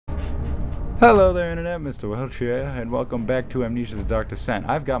Hello there, Internet. Mr. Welch here, and welcome back to Amnesia: The Dark Descent.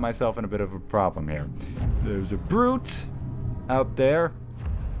 I've got myself in a bit of a problem here. There's a brute out there,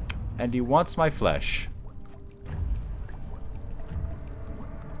 and he wants my flesh.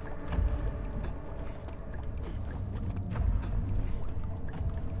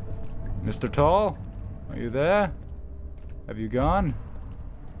 Mr. Tall? Are you there? Have you gone?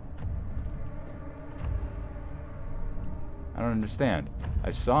 I don't understand.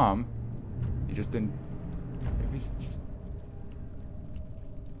 I saw him. He just didn't... Maybe he's just...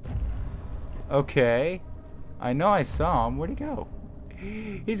 Okay. I know I saw him. Where'd he go?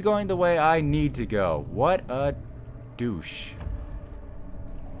 He's going the way I need to go. What a douche.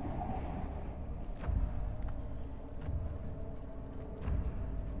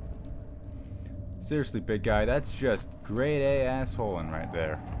 Seriously, big guy, that's just grade A assholing right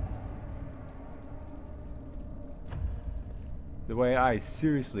there. The way I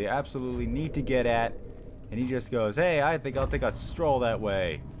seriously, absolutely need to get at, and he just goes, hey, I think I'll take a stroll that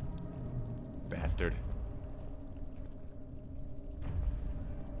way. Bastard.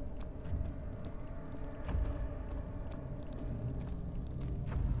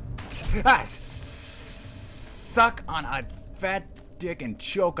 Ah! Suck on a fat dick and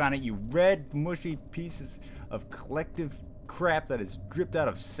choke on it, you red, mushy pieces of collective crap that is dripped out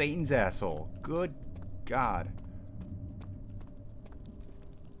of Satan's asshole. Good God.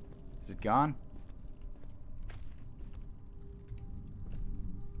 Is it gone?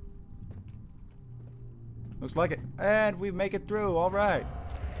 Looks like it. And we make it through. All right.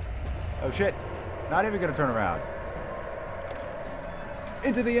 Oh, shit. Not even gonna turn around.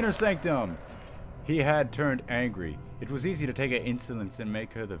 Into the inner sanctum. He had turned angry. It was easy to take her insolence and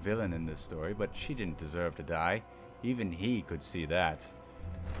make her the villain in this story, but she didn't deserve to die. Even he could see that.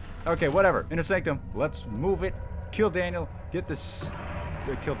 Okay, whatever. Inner sanctum. Let's move it. Kill Daniel. Get this...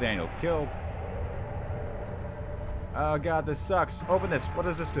 kill Daniel. Kill... Oh god, this sucks. Open this. What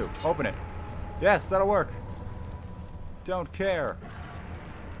does this do? Open it. Yes, that'll work. Don't care.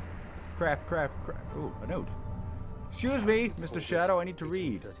 Crap, crap, crap. Ooh, a note. Excuse me, Mr. Shadow, I need to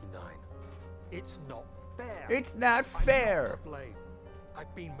read. It's not fair. It's not fair. I'm not to blame.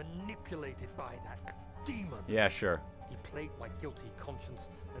 I've been manipulated by that demon. Yeah, sure. He played my guilty conscience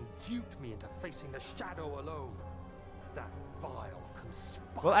and duped me into facing the shadow alone. That vile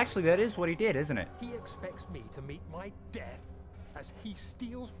conspirator. Well, actually, that is what he did, isn't it? He expects me to meet my death as he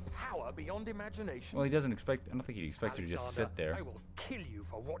steals power beyond imagination. Well, he doesn't expect... I don't think he expects you to just sit there. I will kill you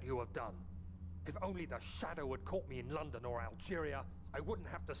for what you have done. If only the shadow had caught me in London or Algeria, I wouldn't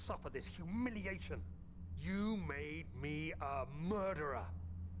have to suffer this humiliation. You made me a murderer.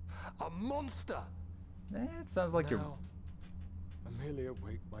 A monster. It sounds like now, I merely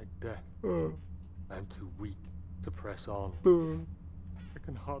await my death. I am too weak to press on. I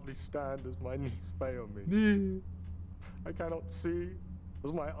can hardly stand as my knees fail me. I cannot see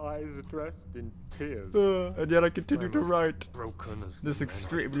as my eyes are dressed in tears. And yet I continue to write broken as this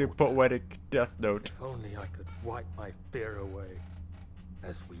extremely poetic death note. If only I could wipe my fear away,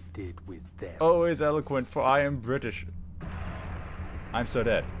 as we did with them. Always eloquent, for I am British. I'm so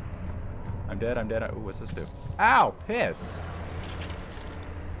dead. I'm dead, I'm dead. Ooh, what's this do? Ow! Piss!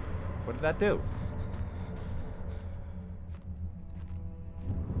 What did that do?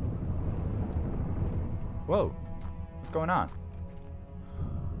 Whoa. What's going on?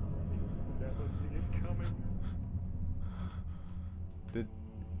 Never see it coming.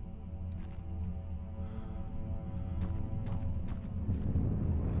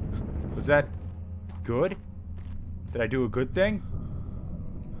 Was that good? Did I do a good thing?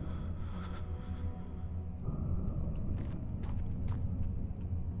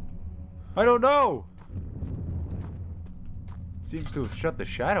 I don't know! Seems to have shut the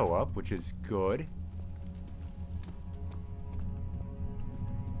shadow up, which is good.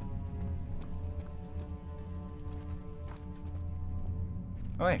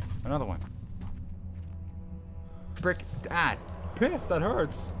 Oh wait, another one. Brick. Ah, piss, that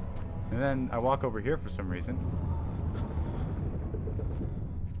hurts. And then I walk over here for some reason.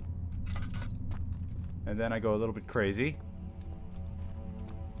 And then I go a little bit crazy.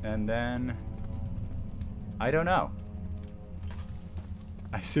 And then... I don't know.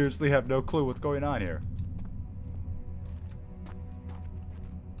 I seriously have no clue what's going on here.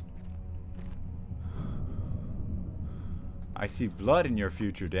 I see blood in your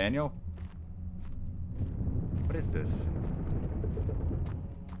future, Daniel. What is this?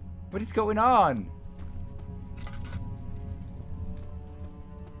 What is going on?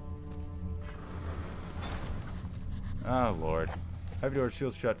 Oh, Lord. Heavy door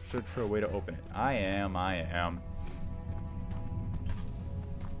shield shut. Search for a way to open it. I am.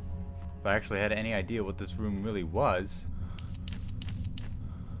 If I actually had any idea what this room really was.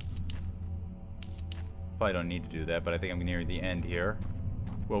 Probably don't need to do that, but I think I'm near the end here.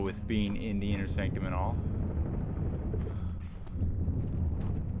 Well, with being in the inner sanctum and all.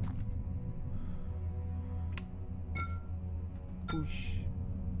 Whoosh.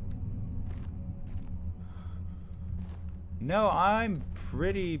 No, I'm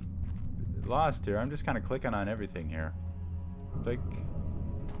pretty lost here. I'm just kind of clicking on everything here. Like...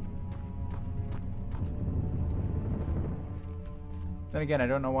 Then again, I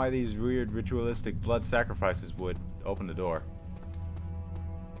don't know why these weird ritualistic blood sacrifices would open the door.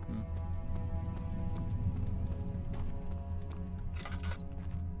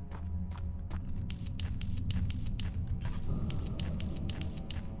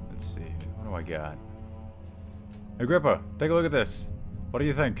 Let's see. What do I got? Agrippa, take a look at this. What do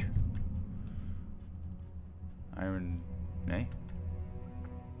you think? Iron... Eh?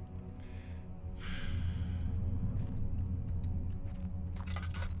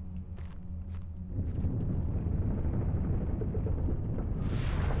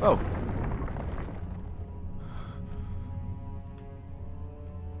 Oh.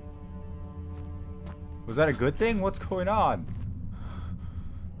 Was that a good thing? What's going on?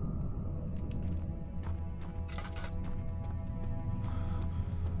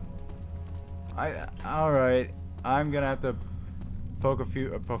 Alright. I'm gonna have to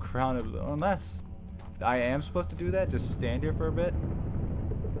poke around unless I am supposed to do that. Just stand here for a bit.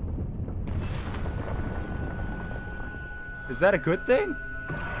 Is that a good thing?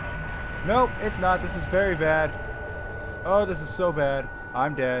 Nope, it's not. This is very bad. Oh, this is so bad.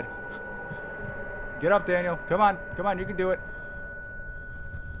 I'm dead. Get up, Daniel. Come on. Come on, you can do it.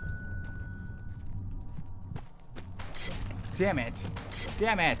 Damn it.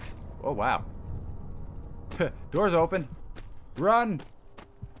 Damn it. Oh, wow. Door's open. Run.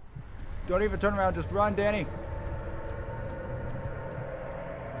 Don't even turn around. Just run, Danny.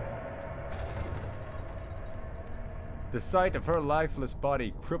 The sight of her lifeless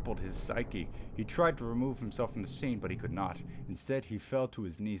body crippled his psyche. He tried to remove himself from the scene, but he could not. Instead, he fell to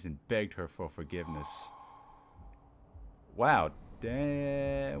his knees and begged her for forgiveness. Wow.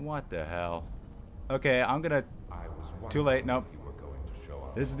 Damn. What the hell? Okay, I'm gonna... Too late. Nope.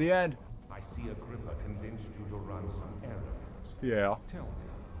 This is the end. I see Agrippa convinced you to run some errands. Yeah. Tell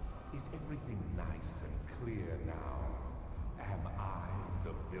me, is everything nice and clear now? Am I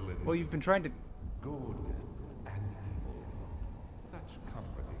the villain? Well, you've been trying to... Good and evil. Such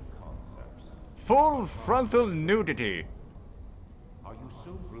comforting concepts. Full frontal nudity. Are you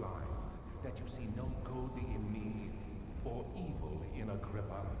so blind that you see no good in me or evil in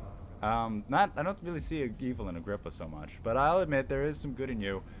Agrippa? I don't really see evil in Agrippa so much, but I'll admit there is some good in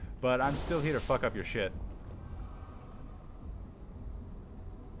you, but I'm still here to fuck up your shit.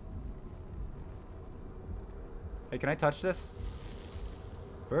 Hey, can I touch this?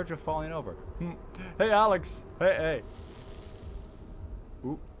 Verge of falling over. Hey, Alex! Hey!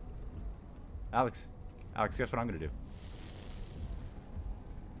 Ooh. Alex, guess what I'm gonna do?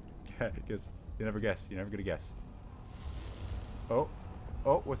 Guess. You never guess. You're never gonna guess. Oh,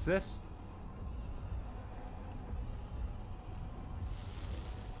 what's this?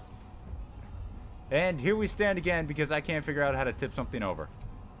 And here we stand again because I can't figure out how to tip something over.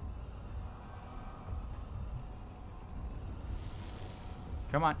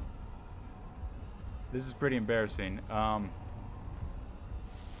 Come on. This is pretty embarrassing.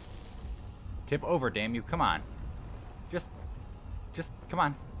 Tip over, damn you. Come on. Just come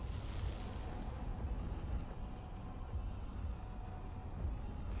on.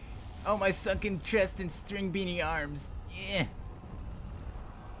 Oh, my sunken chest and string beanie arms. Yeah.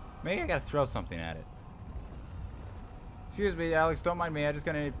 Maybe I gotta throw something at it. Excuse me, Alex, don't mind me. I just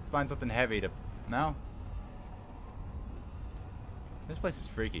gotta find something heavy to... No? This place is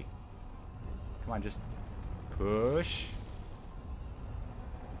freaky. Come on, just push.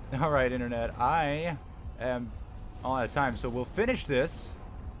 Alright, Internet. I am all out of time, so we'll finish this.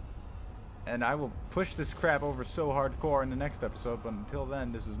 And I will push this crap over so hardcore in the next episode. But until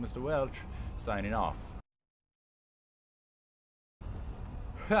then, this is Mr. Welch signing off.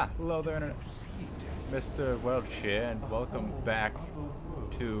 Ha! Hello there, Internet. Mr. Welch here, and welcome back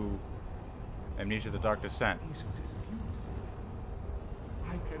to Amnesia: The Dark Descent. Isn't it beautiful?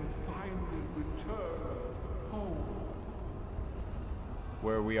 I can finally return home.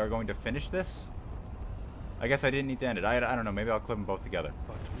 Where we are going to finish this? I guess I didn't need to end it. I don't know. Maybe I'll clip them both together.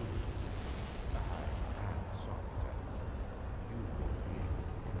 But you, the high and soft death, you won't be able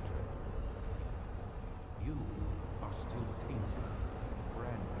to return. You are still tainted,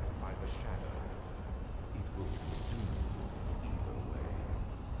 branded by the shadow. It will consume you either way.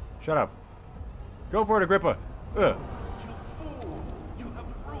 Shut up. Go for it, Agrippa. Ugh. You fool! You have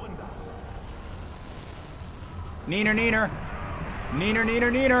ruined us! Neener, neener. Neener,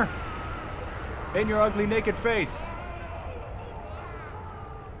 neener, neener. In your ugly naked face.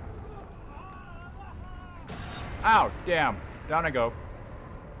 Ow, damn. Down I go.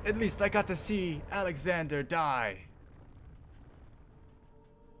 At least I got to see Alexander die.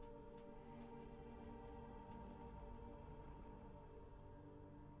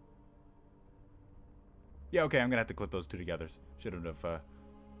 Yeah, okay, I'm gonna have to clip those two together. Shouldn't have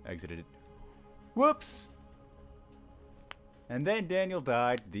exited it. Whoops! And then Daniel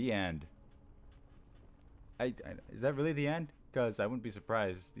died. The end. Is that really the end? Because I wouldn't be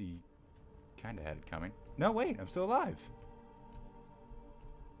surprised he kind of had it coming. No, wait, I'm still alive.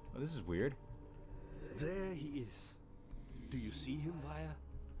 Oh, this is weird. There he is. Do you see him, Vaya?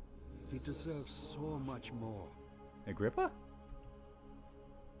 He deserves so much more. Agrippa?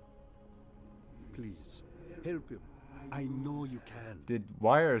 Please, help him. I know you can. Did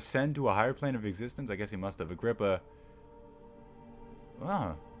Wire ascend to a higher plane of existence? I guess he must have. Agrippa.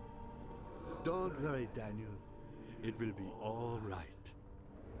 Wow. Don't worry, Daniel. It will be all right.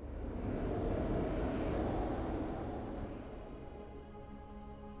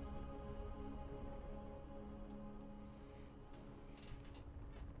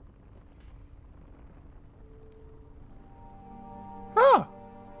 Ah!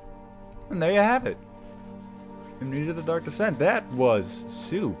 And there you have it. Amnesia: The Dark Descent. That was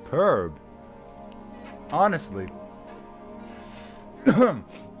superb. Honestly.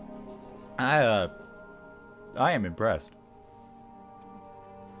 I am impressed.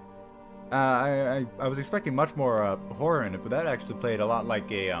 I was expecting much more horror in it, but that actually played a lot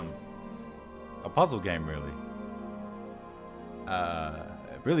like a puzzle game, really. A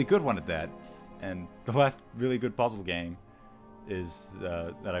really good one at that. And the last really good puzzle game is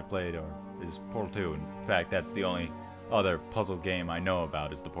that I've played is Portal 2. In fact, that's the only other puzzle game I know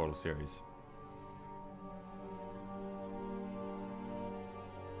about is the Portal series.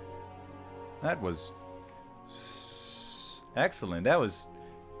 That was excellent. That was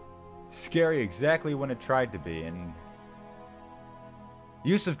scary exactly when it tried to be, and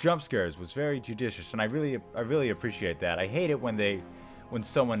use of jump scares was very judicious, and I really appreciate that. I hate it when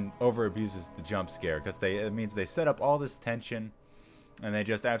someone over abuses the jump scare, because it means they set up all this tension and they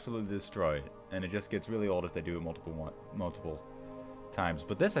just absolutely destroy it, and it just gets really old if they do it multiple times.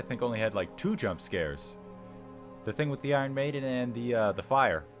 But this, I think, only had like 2 jump scares: the thing with the Iron Maiden and the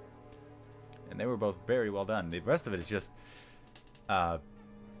fire. And they were both very well done. The rest of it is just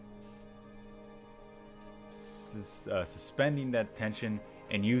suspending that tension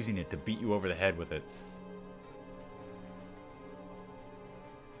and using it to beat you over the head with it.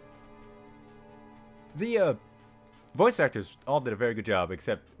 The voice actors all did a very good job,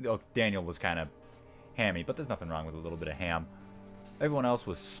 except Daniel was kind of hammy, but there's nothing wrong with a little bit of ham. Everyone else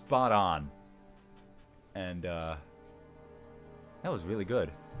was spot on. And that was really good.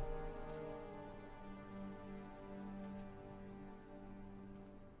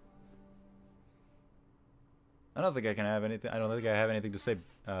 I don't think I can have anything. I don't think I have anything to say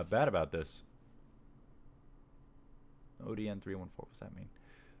bad about this. ODN 314. What's that mean?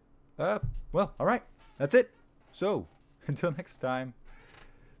 Well, all right. That's it. So, until next time,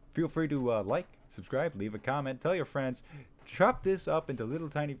 feel free to like, subscribe, leave a comment, tell your friends, chop this video up into little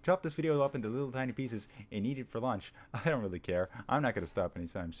tiny pieces and eat it for lunch. I don't really care. I'm not going to stop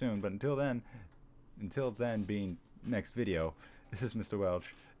anytime soon. But until then, being next video, this is Mr.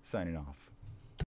 Welch signing off.